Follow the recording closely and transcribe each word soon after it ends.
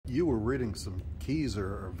you were reading some keys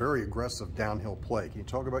or very aggressive downhill play. Can you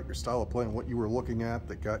talk about your style of play and what you were looking at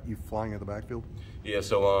that got you flying in the backfield? Yeah,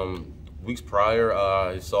 so weeks prior,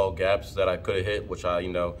 I saw gaps that I could have hit, which I,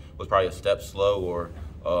 was probably a step slow or,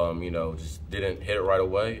 just didn't hit it right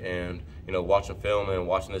away. And, watching film and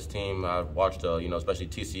watching this team, I watched, especially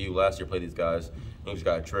TCU last year play these guys. You just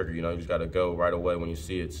got to trigger, you just got to go right away when you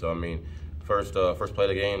see it. So, I mean, first play of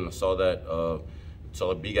the game, I saw that, so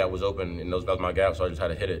the B gap was open, and that was my gap, so I just had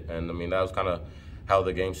to hit it. And, I mean, that was kind of how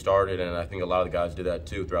the game started, and I think a lot of the guys did that,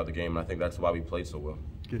 too, throughout the game, and I think that's why we played so well.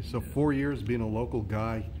 Okay, so 4 years being a local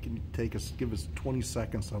guy, can you give us 20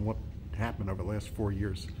 seconds on what happened over the last 4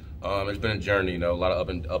 years? It's been a journey, a lot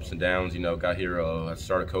of ups and downs. Got here at the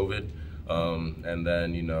start of COVID, and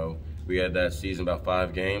then we had that season about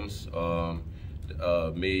 5 games. I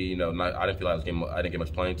didn't feel like I didn't get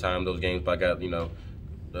much playing time those games, but I got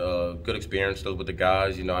good experience with the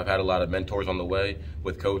guys. I've had a lot of mentors on the way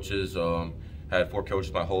with coaches. Had 4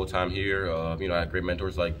 coaches my whole time here. I had great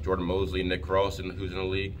mentors like Jordan Mosley, Nick Cross, who's in the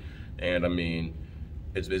league, and I mean,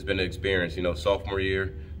 it's been an experience. Sophomore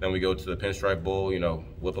year, then we go to the Pinstripe Bowl.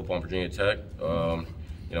 Whip up on Virginia Tech.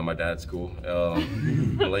 My dad's school.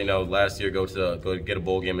 Last year go to get a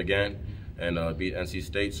bowl game again and beat NC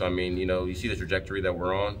State. So I mean, you see the trajectory that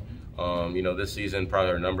we're on. This season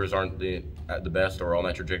probably our numbers aren't at the best or on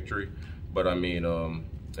that trajectory, but I mean,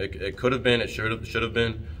 it could have been, it should have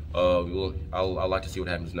been. I'd like to see what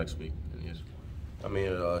happens next week. I mean,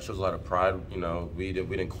 it shows a lot of pride. We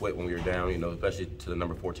didn't quit when we were down. Especially to the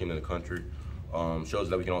number 4 team in the country. Shows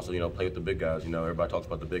that we can also play with the big guys. Everybody talks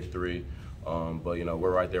about the big 3, but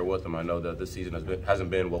we're right there with them. I know that this season hasn't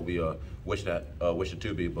been what we wished it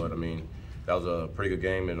to be, but I mean, that was a pretty good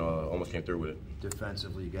game and almost came through with it.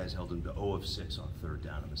 Defensively, you guys held them to 0 of 6 on 3rd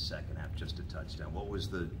down in the second half, just a touchdown. What was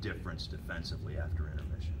the difference defensively after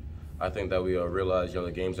intermission? I think that we realized,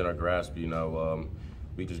 the game's in our grasp.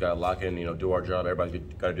 We just got to lock in, do our job. Everybody's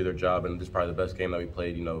got to do their job, and this is probably the best game that we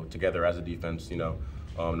played, together as a defense.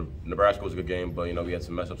 Nebraska was a good game, but we had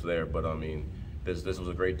some mess ups there. But I mean, this was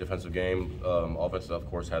a great defensive game. Offense, of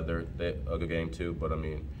course, had a good game too. But I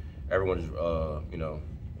mean, everyone just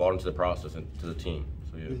bought into the process and to the team.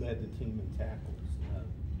 So yeah. Who led the team in tackles?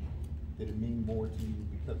 Did it mean more to you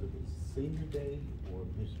because it was senior day or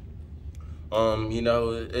Michigan?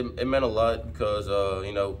 It meant a lot because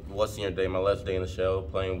it was senior day, my last day in the shell,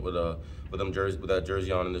 playing with that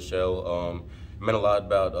jersey on in the shell. It meant a lot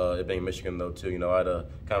about it being Michigan though too. I had a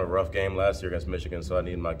kind of rough game last year against Michigan, so I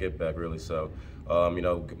needed my get back really. So,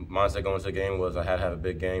 mindset going into the game was I had to have a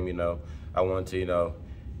big game. I wanted to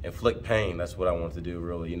inflict pain. That's what I wanted to do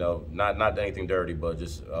really. Not anything dirty, but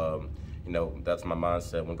just that's my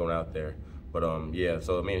mindset when going out there. But yeah,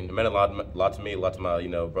 so I mean, it meant a lot to me, a lot to my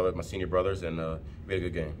my senior brothers, and we had a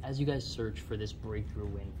good game. As you guys search for this breakthrough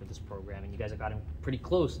win for this program, and you guys have gotten pretty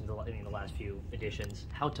close in the last few editions,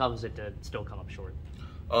 how tough is it to still come up short?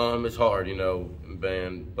 It's hard,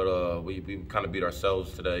 Ben, but we kind of beat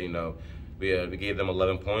ourselves today. We gave them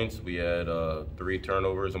 11 points. We had 3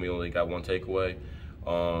 turnovers, and we only got 1 takeaway.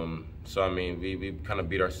 So I mean, we kind of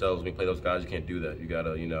beat ourselves. When we play those guys, you can't do that. You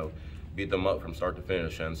gotta beat them up from start to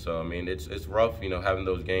finish. And so, I mean, it's rough, having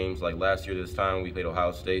those games. Like last year this time, we played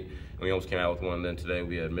Ohio State, and we almost came out with one. And then today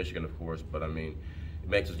we had Michigan, of course. But, I mean, it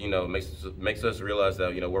makes us, makes us realize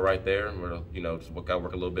that, we're right there. We're, just got to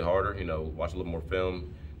work a little bit harder, watch a little more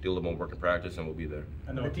film, do a little more work in practice, and we'll be there.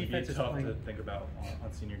 I know the defense is tough to think about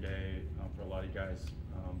on senior day for a lot of you guys.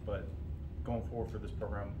 But going forward for this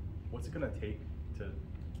program, what's it going to take to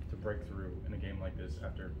break through in a game like this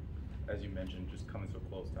after, as you mentioned, just coming so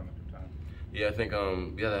close time after time? Yeah, I think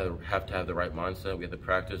we have to have the right mindset. We have to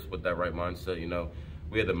practice with that right mindset.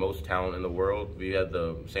 We had the most talent in the world. We had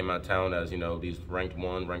the same amount of talent as these ranked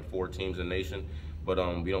 1, ranked 4 teams in the nation. But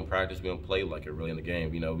we don't practice. We don't play like it really in the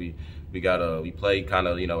game. We play kind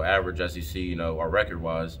of average SEC. Our record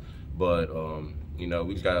wise, but we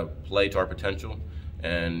just gotta play to our potential.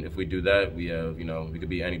 And if we do that, we have we could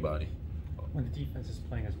beat anybody. When the defense is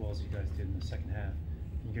playing as well as you guys did in the second half,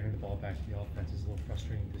 and giving the ball back to the offense is a little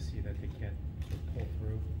frustrating to see that they can't pull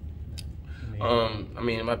through. I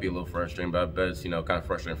mean, it might be a little frustrating, but I bet it's kind of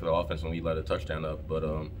frustrating for the offense when we let a touchdown up. But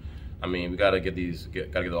I mean, we gotta get the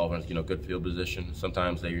offense good field position.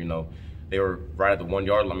 Sometimes they were right at the 1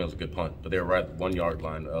 yard line. I mean, it was a good punt, but they were right at the 1 yard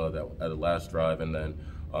line at the last drive, and then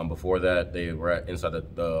before that they were inside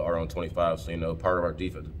our own 25. So part of our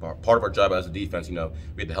defense, part of our job as a defense, we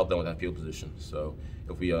had to help them with that field position. So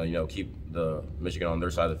if we keep the Michigan on their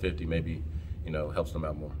side of the 50, maybe helps them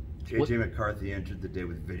out more. J.J. McCarthy entered the day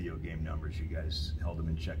with video game numbers. You guys held him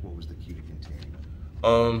in check. What was the key to containing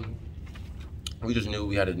him? we just knew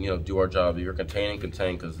we had to, do our job. You're contain,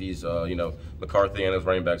 because these, McCarthy and his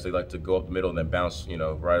running backs, they like to go up the middle and then bounce,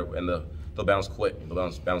 right, and they'll bounce quick, they'll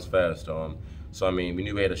bounce fast. So I mean, we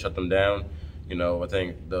knew we had to shut them down. I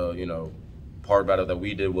think the, part about it that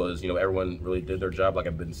we did was, everyone really did their job, like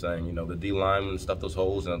I've been saying. The D linemen stuffed those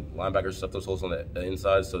holes, and linebackers stuffed those holes on the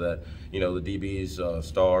inside, so that the DBs,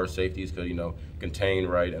 stars, safeties could contain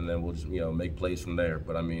right, and then we'll just make plays from there.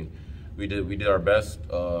 But I mean, we did our best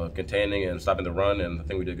containing and stopping the run, and I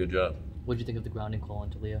think we did a good job. What did you think of the grounding call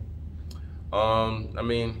on Talia? I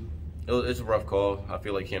mean, it's a rough call. I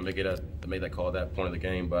feel like he can't make that call at that point of the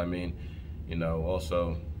game, but I mean,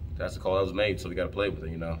 also. That's the call that was made, so we got to play with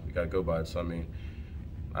it. We got to go by it. So I mean,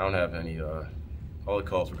 I don't have any. All the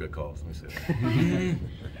calls were good calls. Let me say that.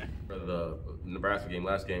 For the Nebraska game,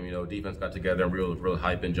 last game, defense got together and real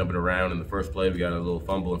hyping, jumping around. In the first play, we got a little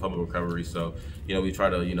fumble recovery. So we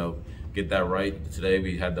try to get that right. Today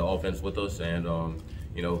we had the offense with us, and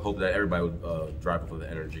hope that everybody would drive for the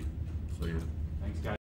energy. So yeah.